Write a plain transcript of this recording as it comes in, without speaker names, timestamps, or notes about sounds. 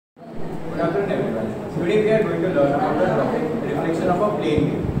afternoon everyone. Today we are going to learn about the topic reflection of a plane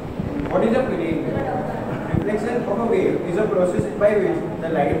wave. What is a plane wave? Reflection of a wave is a process by which the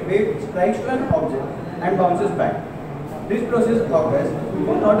light wave strikes to an object and bounces back. This process occurs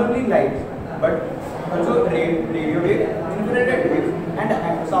for not only light but also radio waves, infrared waves and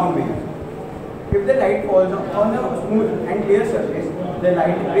sound waves. If the light falls on a smooth and clear surface, the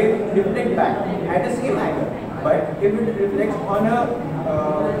light wave reflects back at the same angle. But if it reflects on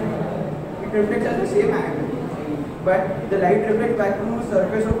it reflects at the same angle, but the light reflects back from the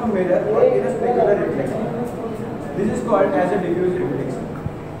surface of a mirror or in a specular reflection. This is called as a diffuse reflection.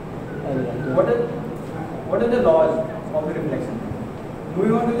 What are the laws of the reflection?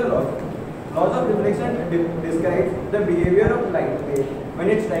 Moving on to the laws. Laws of reflection describe the behavior of light wave when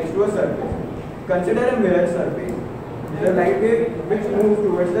it strikes to a surface. Consider a mirror surface. The light wave which moves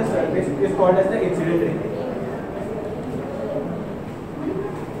towards the surface is called as the incident ray.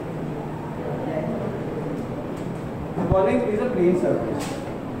 The following is a plane surface.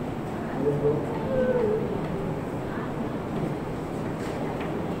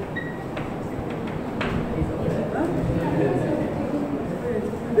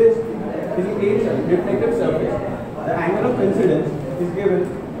 This is a plane reflective surface. The angle of incidence is given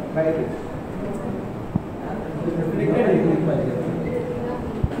by this. Reflected ray.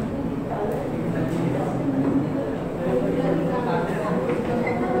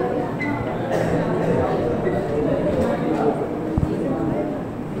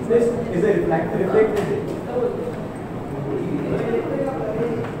 This is a reflected ray.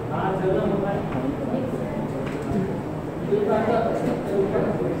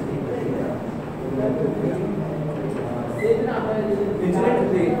 Incident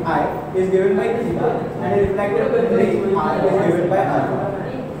ray I is given by theta and a reflected ray R is given by alpha.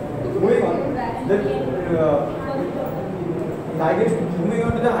 Moving on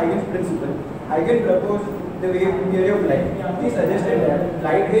to the Huygens principle, Huygens proposed the wave theory of light. He suggested that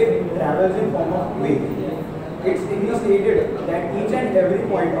light wave travels in form of wave. He stated that each and every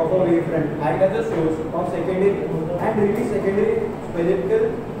point of a wavefront acts as a source of secondary and release secondary spherical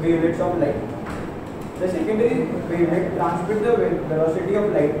wavelets of light. The secondary wavelet transmits the velocity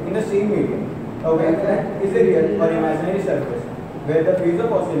of light in the same medium. A wavefront is a real or imaginary surface where the phase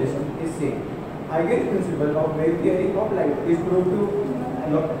of oscillation is same. Huygens principle of wave theory of light is proven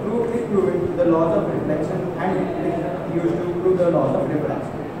the laws of reflection and used to prove the laws of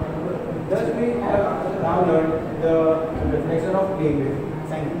diffraction. Thus we have now learned the reflection of plane wave.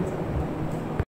 Thank you.